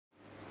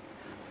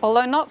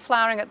Although not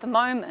flowering at the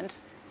moment,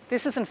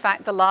 this is in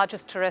fact the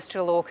largest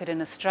terrestrial orchid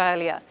in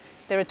Australia.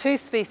 There are two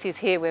species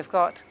here. We've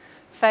got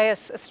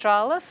Phaeus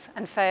australis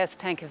and Phaeus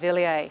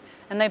tankervilliae,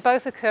 and they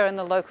both occur in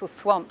the local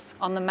swamps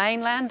on the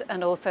mainland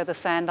and also the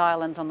sand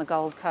islands on the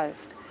Gold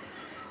Coast.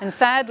 And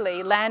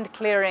sadly, land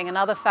clearing and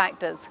other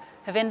factors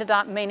have ended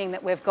up meaning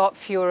that we've got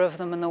fewer of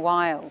them in the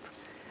wild.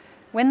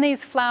 When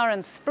these flower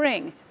in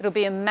spring, it'll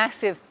be a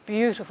massive,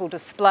 beautiful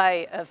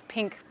display of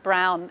pink,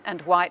 brown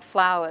and white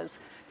flowers.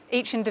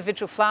 Each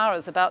individual flower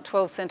is about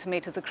 12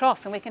 centimetres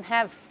across, and we can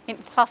have in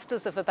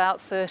clusters of about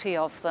 30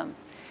 of them.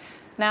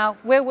 Now,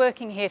 we're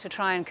working here to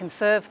try and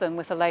conserve them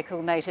with a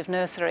local native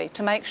nursery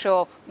to make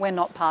sure we're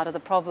not part of the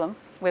problem,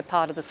 we're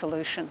part of the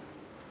solution.